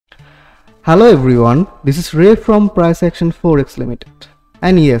Hello everyone, this is Ray from Price Action Forex Limited.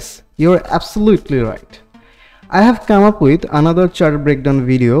 And yes, you're absolutely right. I have come up with another chart breakdown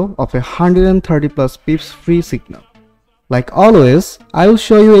video of 130 plus pips free signal. Like always, I will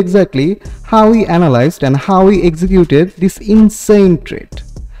show you exactly how we analyzed and how we executed this insane trade.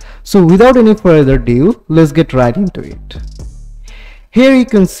 So without any further ado, let's get right into it. Here you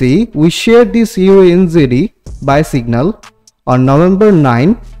can see we shared this EURNZD buy signal on November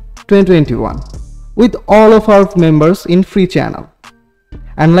 9, 2021 with all of our members in free channel.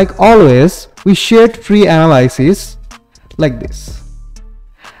 And like always, we shared free analysis like this.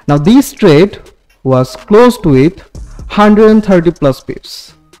 Now this trade was closed with 130 plus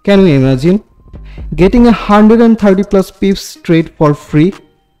pips. Can you imagine getting 130 plus pips trade for free?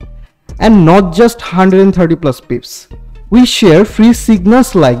 And not just 130 plus pips. We share free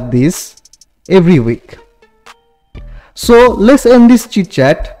signals like this every week. So let's end this chit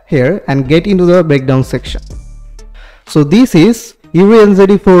chat here and get into the breakdown section. So this is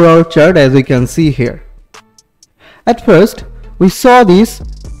EURNZD 4-hour chart, as you can see here. At first, we saw this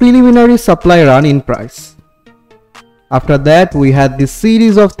preliminary supply run in price. After that, we had this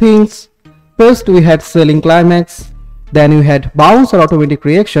series of things. First, we had selling climax. Then we had bounce or automatic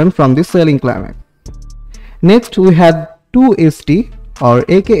reaction from this selling climax. Next, we had 2ST or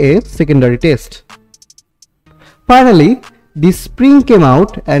aka secondary test. Finally, this spring came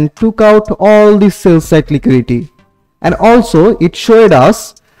out and took out all this sell side liquidity, and also it showed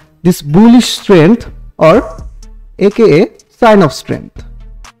us this bullish strength or aka sign of strength.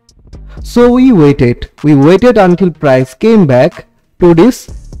 So we waited until price came back to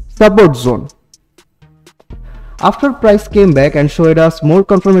this support zone. After price came back and showed us more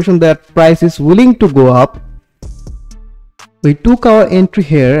confirmation that price is willing to go up, we took our entry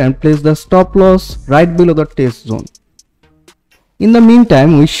here and placed the stop loss right below the test zone. In the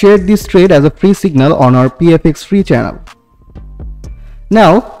meantime, we shared this trade as a free signal on our PFX free channel.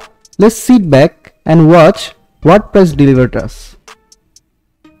 Now, let's sit back and watch what price delivered us.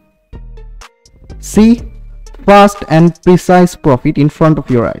 See, fast and precise profit in front of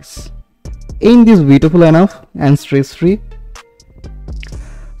your eyes. Ain't this beautiful enough and stress-free?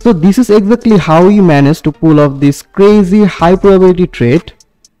 So this is exactly how we managed to pull off this crazy high probability trade,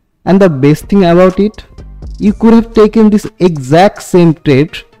 and the best thing about it, you could have taken this exact same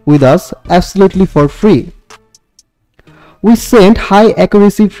trade with us absolutely for free. We send high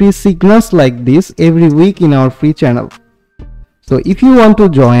accuracy free signals like this every week in our free channel. So if you want to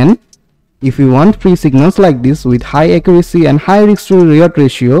join, if you want free signals like this with high accuracy and high risk to reward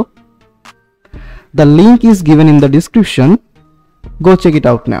ratio, the link is given in the description. Go check it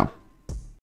out now.